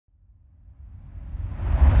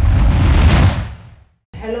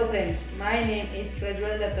friends, my name is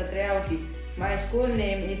Prajwal Auti. My school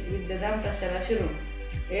name is Vidyadham Prashala Shuru,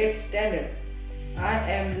 8th standard. I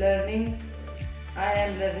am learning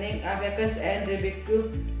Abacus and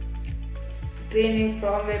Abacus training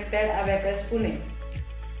from VEDPAD Abacus Pune.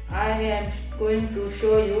 I am going to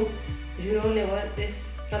show you zero level test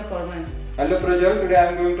performance. Hello Prajwal, today I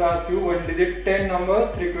am going to ask you 1 digit 10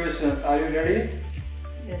 numbers, 3 questions. Are you ready?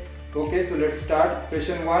 Yes. Okay, so let's start.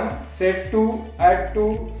 Question 1. Set 2, add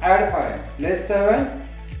 2, add 5. Less 7,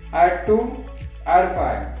 add 2, add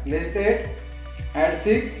 5. Less 8, add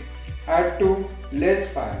 6, add 2, less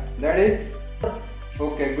 5. That is?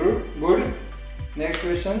 Okay, good. Next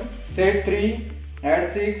question. Set 3,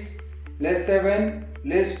 add 6, less 7,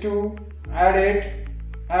 less 2, add 8,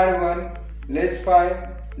 add 1, less 5,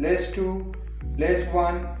 less 2, less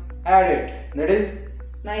 1, add 8. That is?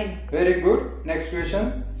 9. Very good. Next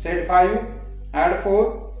question. Set 5, add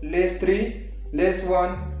 4, less 3, less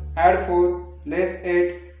 1, add 4, less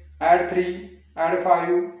 8, add 3, add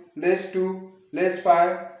 5, less 2, less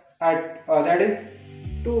 5, add that is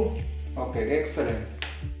 2. Okay, excellent.